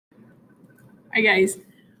Hi guys.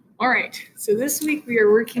 All right, so this week we are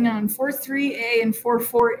working on 4.3a and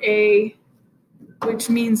 4.4a, which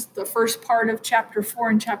means the first part of chapter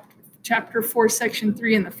 4 and chapter 4 section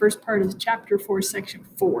 3 and the first part of chapter 4 section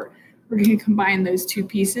 4. We're going to combine those two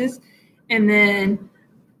pieces, and then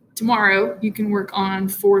tomorrow you can work on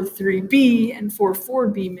 4.3b and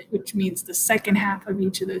 4.4b, which means the second half of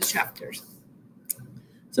each of those chapters.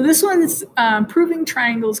 So this one's proving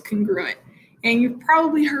triangles congruent. And you've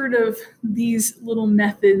probably heard of these little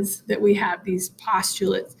methods that we have, these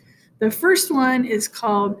postulates. The first one is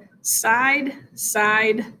called side,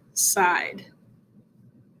 side, side.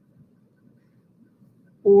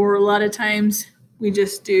 Or a lot of times we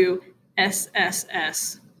just do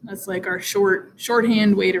SSS. That's like our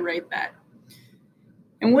shorthand way to write that.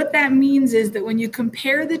 And what that means is that when you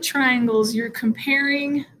compare the triangles, you're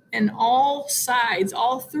comparing and all sides,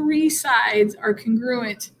 all three sides are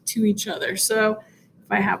congruent to each other. So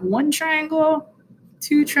if I have one triangle,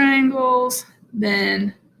 two triangles,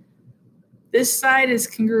 then this side is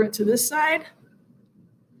congruent to this side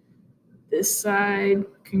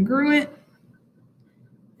congruent,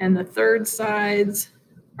 and the third sides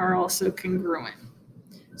are also congruent.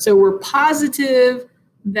 So we're positive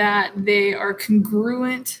that they are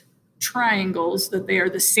congruent triangles, that they are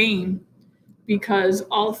the same, because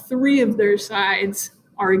all three of their sides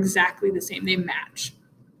are exactly the same. They match.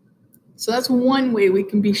 So that's one way we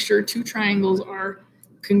can be sure two triangles are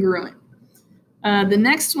congruent. The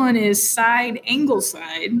next one is side, angle,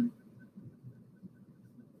 side.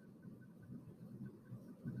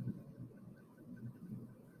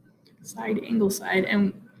 Side, angle, side.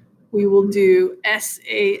 And we will do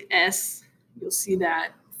SAS. You'll see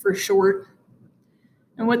that for short.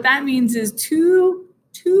 And what that means is two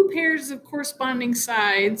pairs of corresponding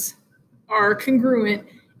sides are congruent,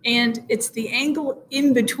 and it's the angle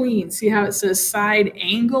in between. See how it says side,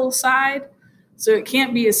 angle, side? So it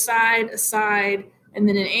can't be a side, and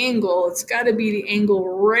then an angle. It's got to be the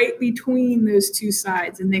angle right between those two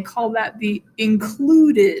sides, and they call that the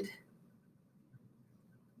included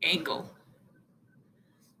angle.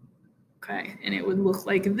 Okay, and it would look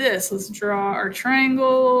like this. Let's draw our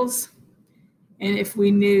triangles. And if we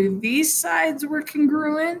knew these sides were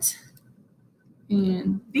congruent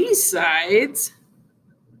and these sides,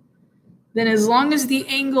 then as long as the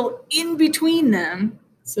angle in between them,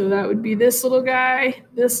 so that would be this little guy,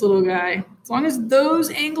 as long as those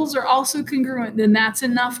angles are also congruent, then that's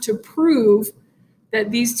enough to prove that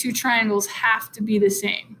these two triangles have to be the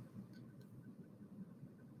same.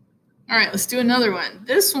 All right, let's do another one.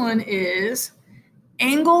 This one is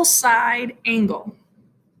angle, side, angle.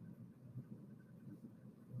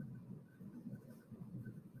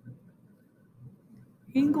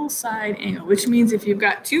 Angle, side, angle, which means if you've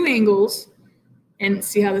got two angles, and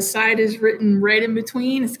see how the side is written right in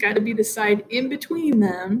between, it's got to be the side in between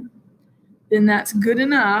them, then that's good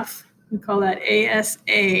enough. We call that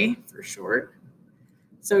ASA for short.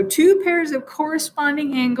 So two pairs of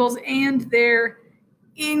corresponding angles and their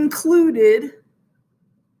included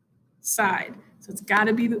side. So it's got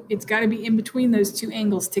to be in between those two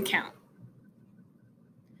angles to count.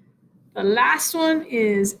 The last one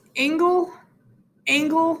is angle,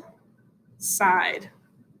 angle, side.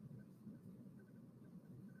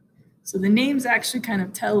 So the names actually kind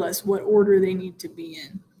of tell us what order they need to be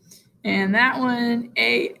in. And that one,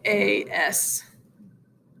 AAS.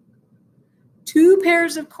 Two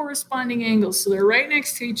pairs of corresponding angles. So they're right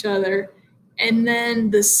next to each other. And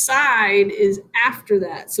then the side is after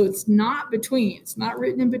that. So it's not between. It's not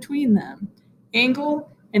written in between them.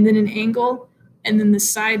 Angle, and then an angle, and then the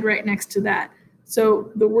side right next to that.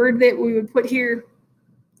 So the word that we would put here,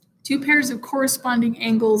 two pairs of corresponding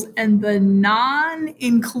angles and the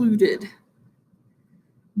non-included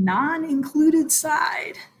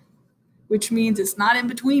side, which means it's not in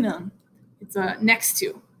between them. It's next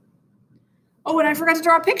to. Oh, and I forgot to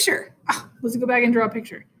draw a picture. Let's go back and draw a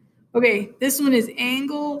picture. Okay, this one is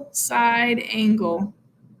angle, side, angle.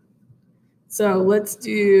 So let's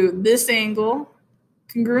do this angle,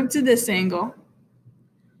 congruent to this angle,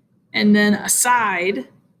 and then a side,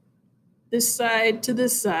 this side to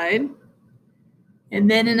this side, and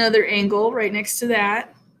then another angle right next to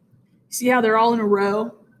that. See how they're all in a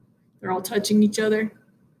row? They're all touching each other.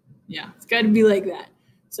 Yeah, it's got to be like that.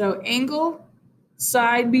 So angle,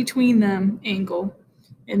 side between them, angle.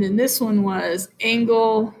 And then this one was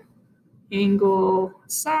angle, angle,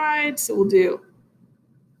 side. So we'll do,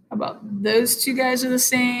 how about those two guys are the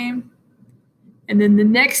same? And then the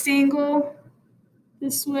next angle,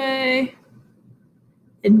 this way,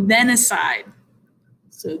 and then a side.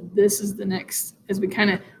 So this is the next, as we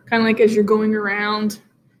kind of like as you're going around.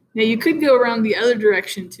 Now you could go around the other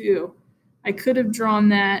direction too, I could have drawn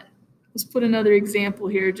that. Let's put another example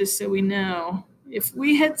here just so we know. If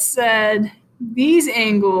we had said these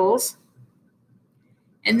angles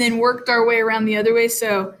and then worked our way around the other way,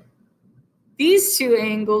 so these two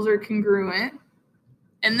angles are congruent,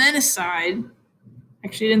 and then a side.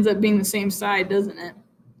 Actually, it ends up being the same side, doesn't it?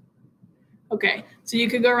 Okay, so you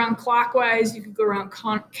could go around clockwise, you could go around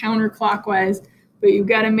counterclockwise, but you've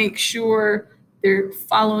got to make sure they're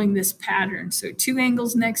following this pattern. So two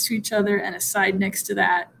angles next to each other and a side next to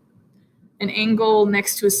that. An angle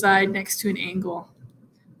next to a side next to an angle.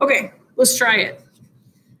 Okay, let's try it.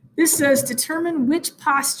 This says determine which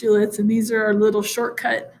postulates, and these are our little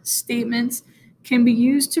shortcut statements, can be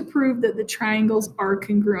used to prove that the triangles are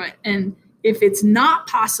congruent. And if it's not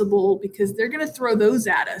possible, because they're going to throw those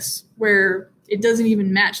at us where it doesn't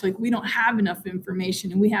even match, like we don't have enough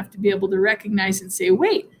information and we have to be able to recognize and say,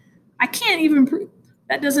 wait, I can't even prove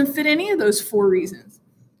that doesn't fit any of those 4 reasons.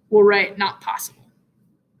 We'll write not possible.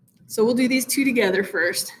 So we'll do these 2 together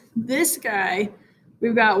first. This guy,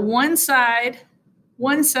 we've got one side,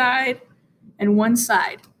 and one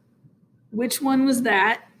side. Which one was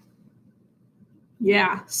that?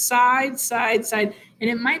 Yeah, side, side, side. And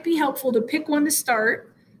it might be helpful to pick one to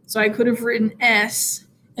start. So I could have written S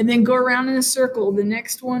and then go around in a circle. The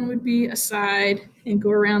next one would be a side and go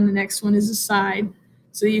around. The next one is a side.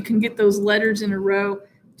 So you can get those letters in a row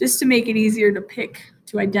just to make it easier to pick,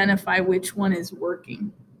 to identify which one is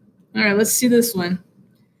working. All right, let's see this one.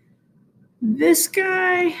 This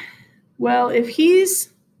guy, well, if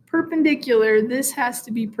he's perpendicular, this has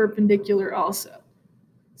to be perpendicular also.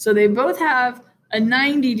 So they both have a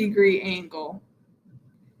 90-degree angle.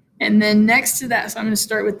 And then next to that, so I'm going to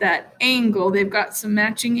start with that angle. They've got some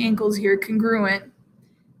matching angles here, congruent.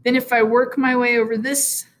 Then if I work my way over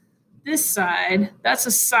this side, that's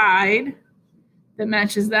a side that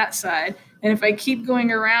matches that side. And if I keep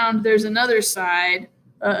going around, there's another side.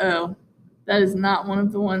 Uh-oh, that is not one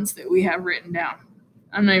of the ones that we have written down.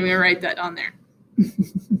 I'm not even going to write that on there.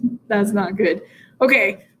 That's not good.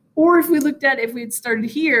 Okay, or if we looked at it, if we had started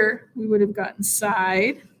here, we would have gotten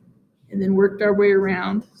side and then worked our way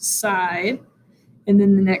around side. And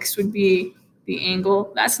then the next would be the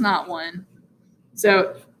angle. That's not one.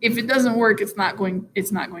 So if it doesn't work, it's not going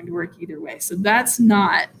to work either way. So that's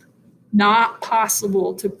not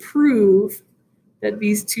possible to prove that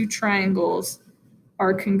these 2 triangles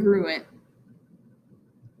are congruent.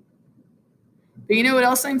 But you know what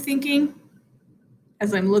else I'm thinking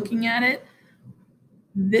as I'm looking at it?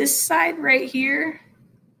 This side right here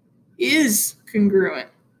is congruent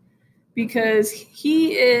because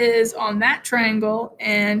he is on that triangle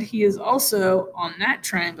and he is also on that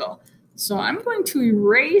triangle. So I'm going to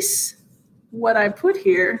erase what I put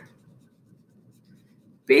here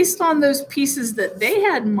based on those pieces that they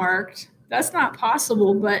had marked. That's not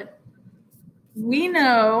possible, but we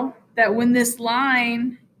know that when this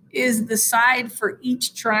line is the side for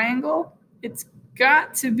each triangle, it's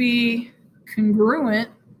got to be congruent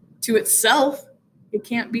to itself. It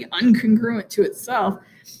can't be uncongruent to itself.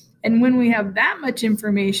 And when we have that much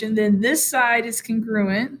information, then this side is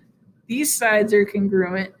congruent, these sides are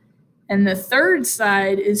congruent, and the third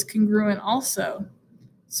side is congruent also.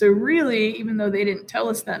 So really, even though they didn't tell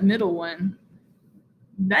us that middle one,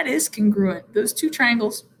 that is congruent. Those 2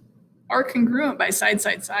 triangles are congruent by side,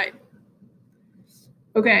 side, side.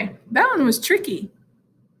 Okay, that one was tricky.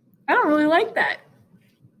 I don't really like that.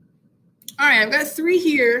 All right, I've got 3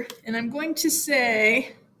 here, and I'm going to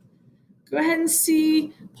say, go ahead and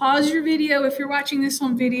see, pause your video if you're watching this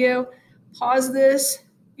on video, pause this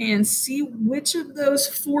and see which of those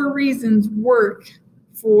 4 reasons work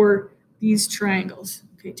for these triangles.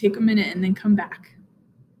 Okay, take a minute and then come back.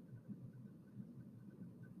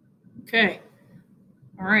 Okay,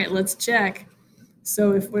 all right, let's check.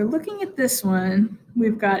 So if we're looking at this one,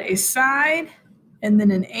 we've got a side and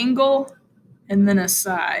then an angle and then a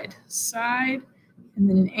side, and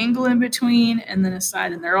then an angle in between and then a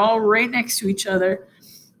side, and they're all right next to each other.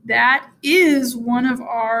 That is one of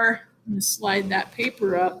our, I'm going to slide that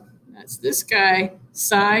paper up. That's this guy,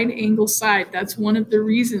 side, angle, side. That's one of the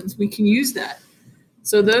reasons we can use that.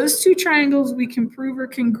 So those 2 triangles we can prove are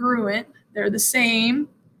congruent. They're the same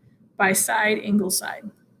by side, angle, side.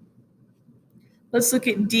 Let's look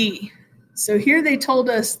at D. So here they told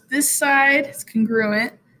us this side is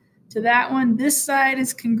congruent to that one. This side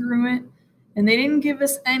is congruent, and they didn't give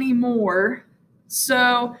us any more.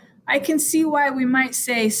 So I can see why we might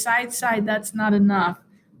say side, side, that's not enough.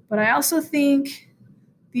 But I also think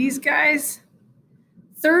these guys,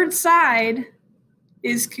 third side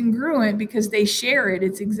is congruent because they share it.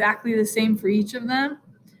 It's exactly the same for each of them.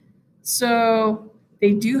 So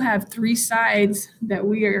they do have 3 sides that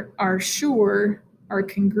we are sure are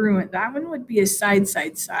congruent. That one would be a side,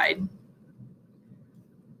 side, side.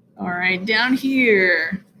 All right, down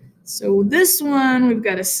here. So this one, we've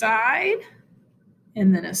got a side,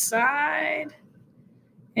 and then a side,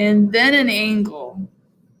 and then an angle.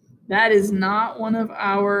 That is not one of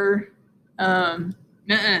our, that's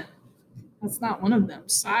not one of them.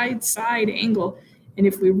 Side, side, angle. And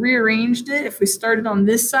if we rearranged it, if we started on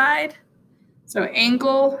this side, so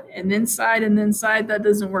angle and then side, that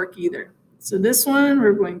doesn't work either. So this one,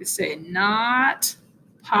 we're going to say not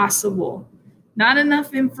possible. Not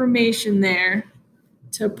enough information there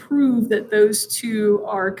to prove that those two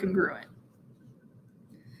are congruent.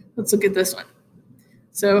 Let's look at this one.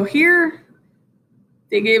 So here,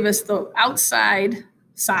 they gave us the outside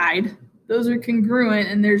side. Those are congruent,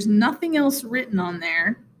 and there's nothing else written on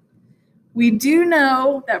there. We do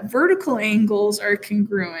know that vertical angles are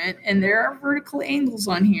congruent, and there are vertical angles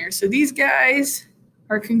on here. So these guys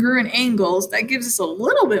are congruent angles. That gives us a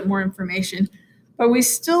little bit more information, but we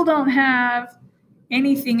still don't have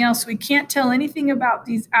anything else. We can't tell anything about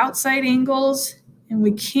these outside angles, and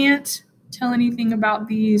we can't tell anything about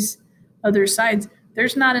these other sides.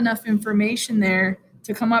 There's not enough information there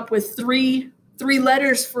to come up with three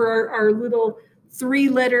letters for our little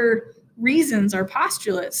 3-letter reasons, our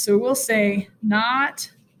postulates. So we'll say not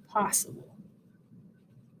possible.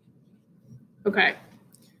 Okay,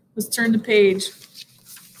 let's turn the page.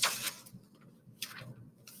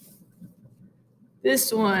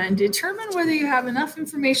 This one, determine whether you have enough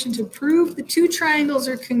information to prove the 2 triangles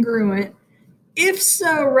are congruent. If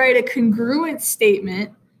so, write a congruent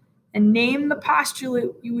statement and name the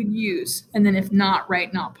postulate you would use. And then if not,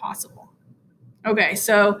 write not possible. Okay,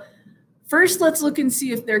 so first let's look and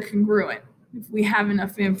see if they're congruent, if we have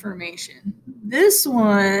enough information. This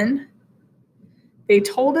one, they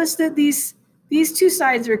told us that these 2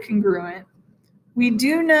 sides are congruent. We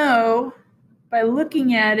do know by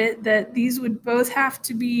looking at it that these would both have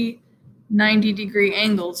to be 90-degree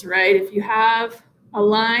angles, right? If you have a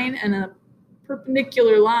line and a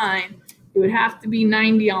perpendicular line, it would have to be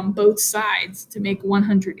 90 on both sides to make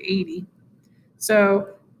 180. So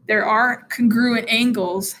there are congruent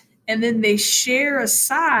angles, and then they share a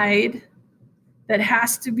side that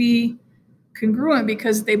has to be congruent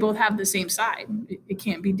because they both have the same side. It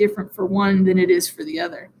can't be different for one than it is for the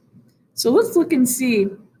other. So let's look and see.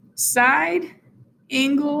 Side,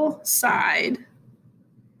 angle, side.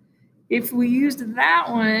 If we used that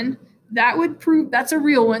one, that would prove that's a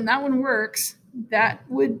real one. That one works. That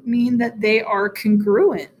would mean that they are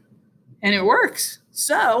congruent, and it works.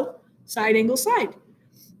 So side, angle, side.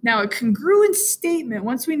 Now a congruent statement,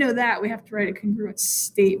 once we know that, we have to write a congruent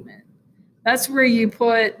statement. That's where you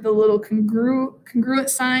put the little congruent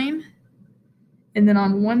sign, and then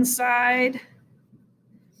on one side,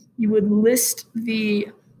 you would list the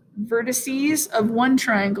vertices of one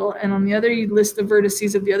triangle, and on the other, you'd list the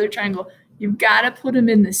vertices of the other triangle. You've got to put them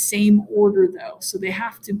in the same order, though. So they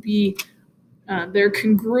have to be, they're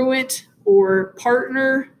congruent, or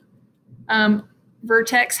partner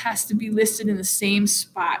vertex has to be listed in the same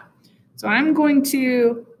spot. So I'm going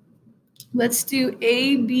to, let's do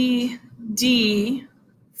A, B, D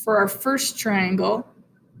for our first triangle.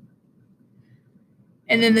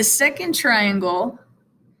 And then the second triangle,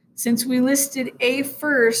 since we listed A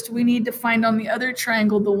first, we need to find on the other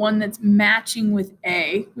triangle the one that's matching with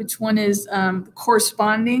A, which one is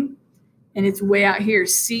corresponding, and it's way out here.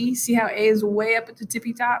 C, see how A is way up at the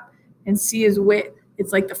tippy top, and C is way,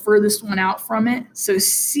 it's like the furthest one out from it. So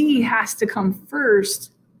C has to come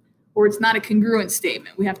first, or it's not a congruent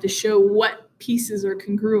statement. We have to show what pieces are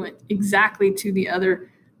congruent exactly to the other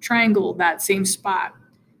triangle, that same spot.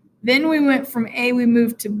 Then we went from A, we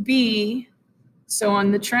moved to B. So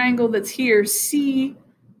on the triangle that's here, C,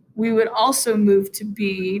 we would also move to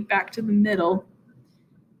B, back to the middle.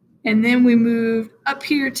 And then we moved up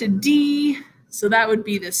here to D, so that would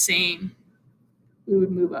be the same. We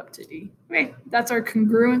would move up to D. Okay, that's our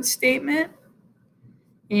congruent statement.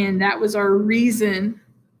 And that was our reason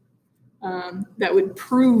that would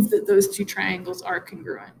prove that those 2 triangles are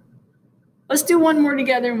congruent. Let's do one more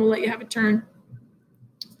together and we'll let you have a turn.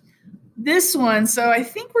 This one, so I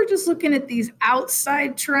think we're just looking at these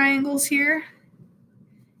outside triangles here.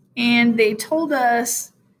 And they told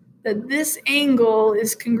us that this angle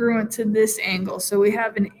is congruent to this angle. So we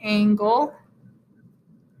have an angle.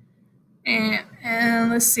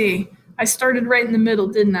 And let's see. I started right in the middle,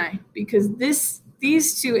 didn't I? Because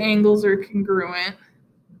these 2 angles are congruent.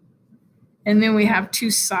 And then we have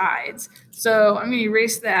 2 sides. So I'm going to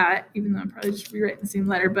erase that, even though I'm probably just rewriting the same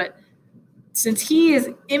letter. But since he is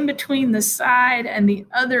in between the side and the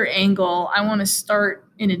other angle, I want to start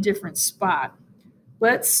in a different spot.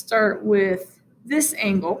 Let's start with this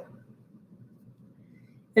angle.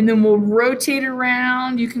 And then we'll rotate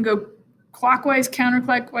around. You can go clockwise,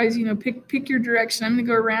 counterclockwise, pick your direction. I'm going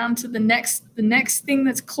to go around to the next thing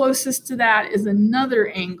that's closest to that is another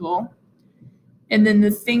angle. And then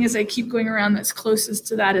the thing as I keep going around that's closest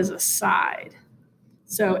to that is a side.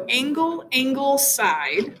 So angle, angle,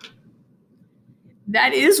 side.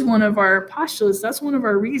 That is one of our postulates. That's one of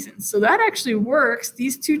our reasons. So that actually works.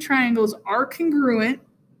 These two triangles are congruent.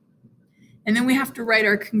 And then we have to write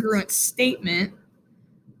our congruent statement.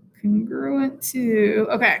 Congruent to,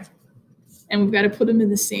 okay. And we've got to put them in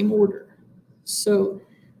the same order. So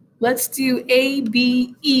let's do A,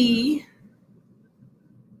 B, E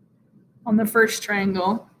on the first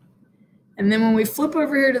triangle. And then when we flip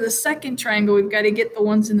over here to the second triangle, we've got to get the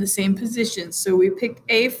ones in the same position. So we picked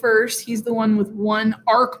A first. He's the one with one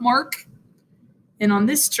arc mark. And on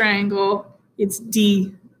this triangle, it's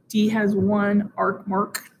D. D has one arc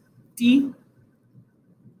mark. D.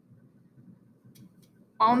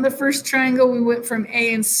 On the first triangle, we went from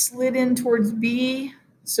A and slid in towards B.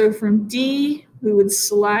 So from D, we would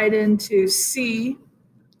slide into C.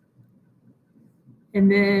 And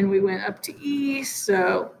then we went up to E.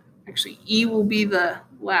 So actually, E will be the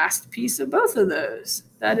last piece of both of those.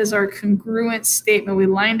 That is our congruent statement. We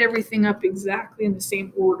lined everything up exactly in the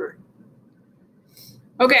same order.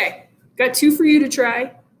 Okay, got two for you to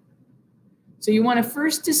try. So you want to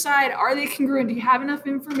first decide, are they congruent? Do you have enough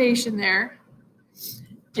information there?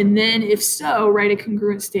 And then if so, write a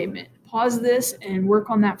congruent statement. Pause this and work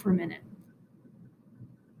on that for a minute.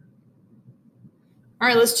 All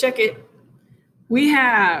right, let's check it. We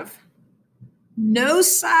have no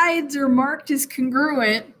sides are marked as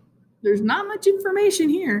congruent. There's not much information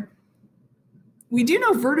here. We do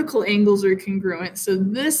know vertical angles are congruent. So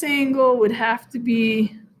this angle would have to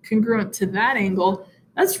be congruent to that angle.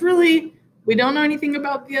 That's really, we don't know anything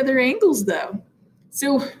about the other angles though.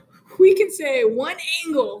 So we can say one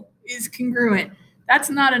angle is congruent. That's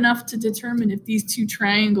not enough to determine if these two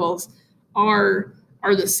triangles are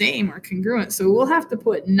the same or congruent. So we'll have to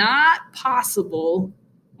put not possible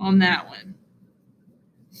on that one.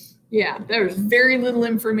 Yeah, there's very little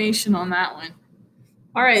information on that one.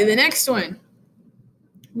 All right, the next one.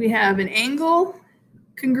 We have an angle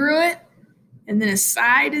congruent, and then a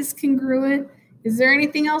side is congruent. Is there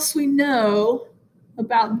anything else we know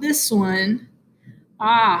about this one?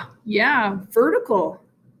 Yeah, vertical.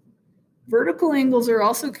 Vertical angles are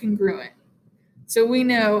also congruent. So we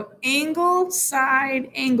know angle, side,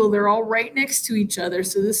 angle, they're all right next to each other.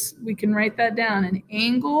 So this, we can write that down, an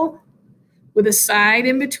angle with a side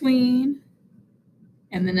in between,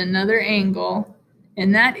 and then another angle.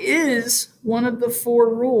 And that is one of the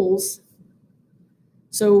four rules.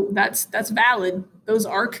 So that's valid. Those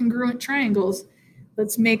are congruent triangles.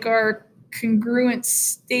 Let's make our congruent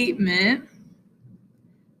statement.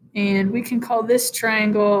 And we can call this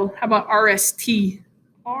triangle, how about RST?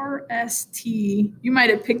 RST. You might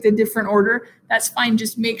have picked a different order. That's fine.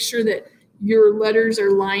 Just make sure that your letters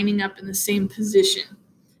are lining up in the same position.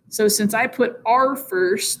 So since I put R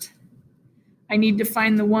first, I need to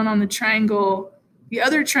find the one on the triangle, the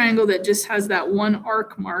other triangle that just has that one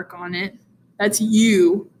arc mark on it. That's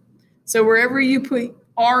U. So wherever you put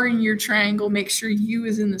R in your triangle, make sure U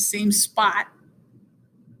is in the same spot.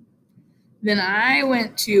 Then I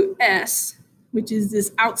went to S, which is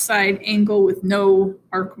this outside angle with no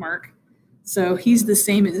arc mark. So he's the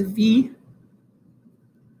same as V.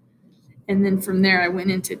 And then from there, I went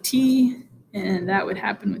into T, and that would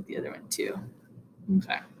happen with the other one too.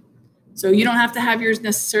 Okay. So you don't have to have yours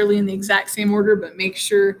necessarily in the exact same order, but make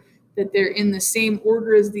sure that they're in the same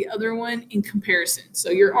order as the other one in comparison. So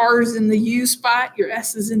your R is in the U spot, your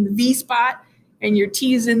S is in the V spot, and your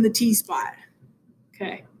T is in the T spot.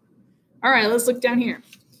 Okay. All right, let's look down here.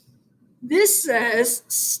 This says,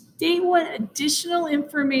 state what additional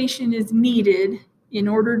information is needed in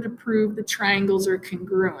order to prove the triangles are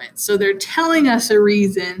congruent. So they're telling us a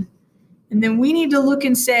reason, and then we need to look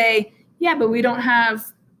and say, yeah, but we don't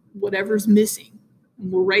have whatever's missing.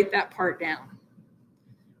 And we'll write that part down.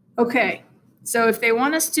 Okay, so if they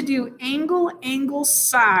want us to do angle, angle,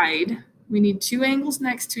 side, we need two angles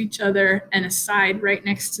next to each other and a side right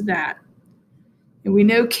next to that. And we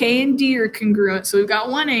know K and D are congruent, so we've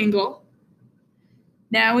got one angle.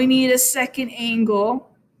 Now we need a second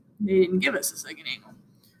angle. They didn't give us a second angle.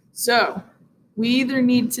 So we either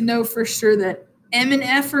need to know for sure that M and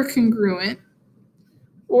F are congruent,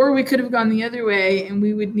 or we could have gone the other way and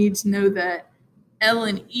we would need to know that L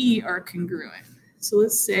and E are congruent. So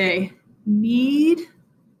let's say need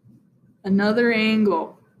another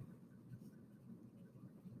angle.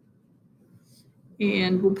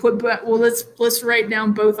 And let's write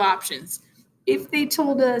down both options. If they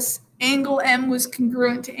told us angle M was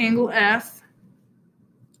congruent to angle F,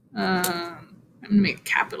 I'm going to make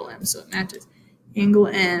capital M so it matches. Angle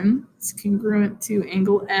M is congruent to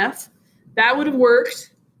angle F. That would have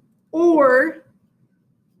worked. Or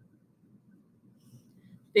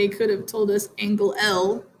they could have told us angle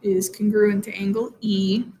L is congruent to angle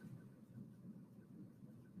E.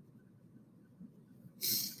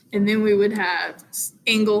 And then we would have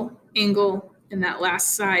angle, angle, and that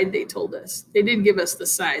last side they told us. They did give us the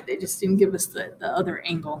side. They just didn't give us the other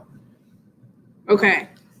angle. Okay,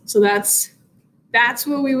 so that's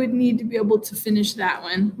what we would need to be able to finish that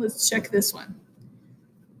one. Let's check this one.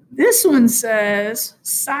 This one says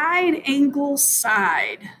side, angle,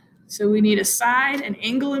 side. So we need a side, an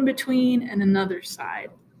angle in between, and another side.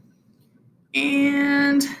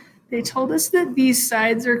 And they told us that these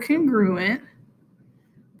sides are congruent.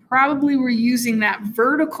 Probably we're using that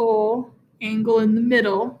vertical angle in the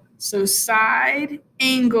middle. So side,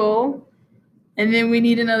 angle, and then we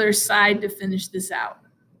need another side to finish this out.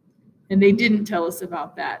 And they didn't tell us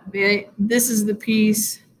about that. This is the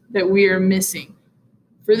piece that we are missing.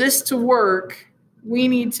 For this to work, we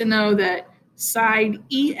need to know that side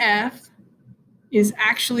EF is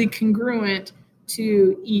actually congruent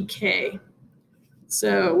to EK.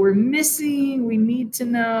 So we need to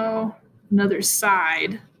know another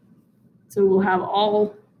side. So we'll have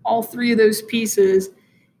all three of those pieces.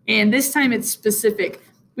 And this time it's specific.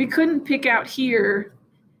 We couldn't pick out here,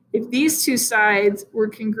 if these two sides were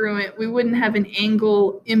congruent, we wouldn't have an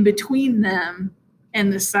angle in between them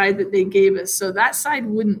and the side that they gave us. So that side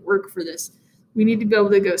wouldn't work for this. We need to be able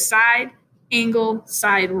to go side, angle,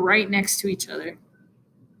 side right next to each other.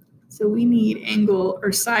 So we need angle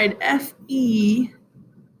or side FE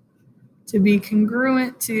to be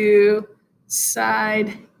congruent to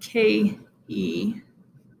side KE.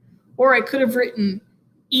 Or I could have written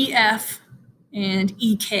EF and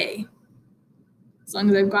EK, as long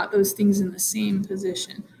as I've got those things in the same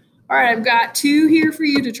position. All right, I've got two here for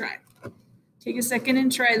you to try. Take a second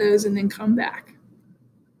and try those and then come back.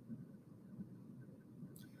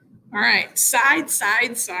 All right, side,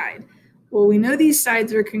 side, side. Well, we know these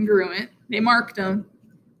sides are congruent. They marked them.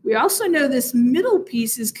 We also know this middle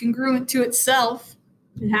piece is congruent to itself.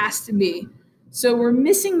 It has to be. So we're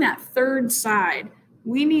missing that third side.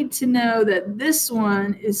 We need to know that this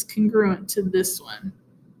one is congruent to this one.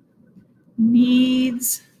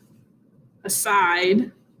 Needs a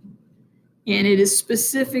side, and it is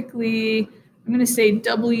specifically, I'm going to say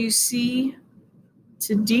WC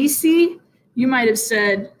to DC. You might have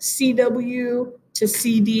said CW to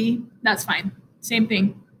CD. That's fine. Same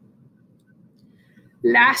thing.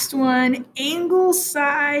 Last one, angle,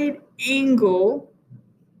 side, angle.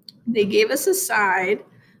 They gave us a side.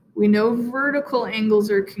 We know vertical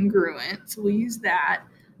angles are congruent, so we'll use that.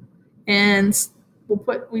 And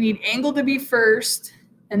we need angle to be first,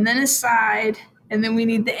 and then a side, and then we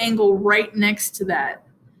need the angle right next to that.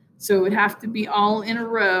 So it would have to be all in a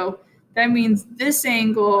row. That means this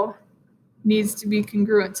angle needs to be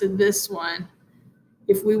congruent to this one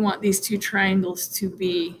if we want these two triangles to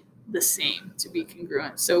be the same, to be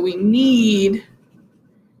congruent. So we need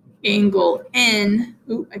angle N,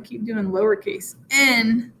 I keep doing lowercase,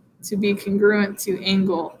 N to be congruent to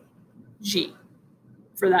angle G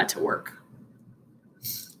for that to work.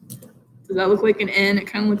 Does that look like an N? It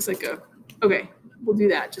kind of looks like a, okay, we'll do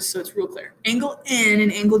that just so it's real clear. Angle N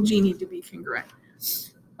and angle G need to be congruent.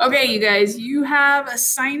 Okay, you guys, you have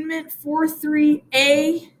assignment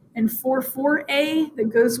 4.3a and 4.4a that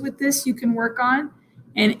goes with this you can work on.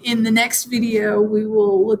 And in the next video, we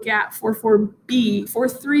will look at 4.4b,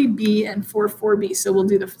 4.3b and 4.4b. So we'll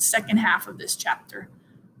do the second half of this chapter.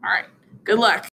 All right, good luck.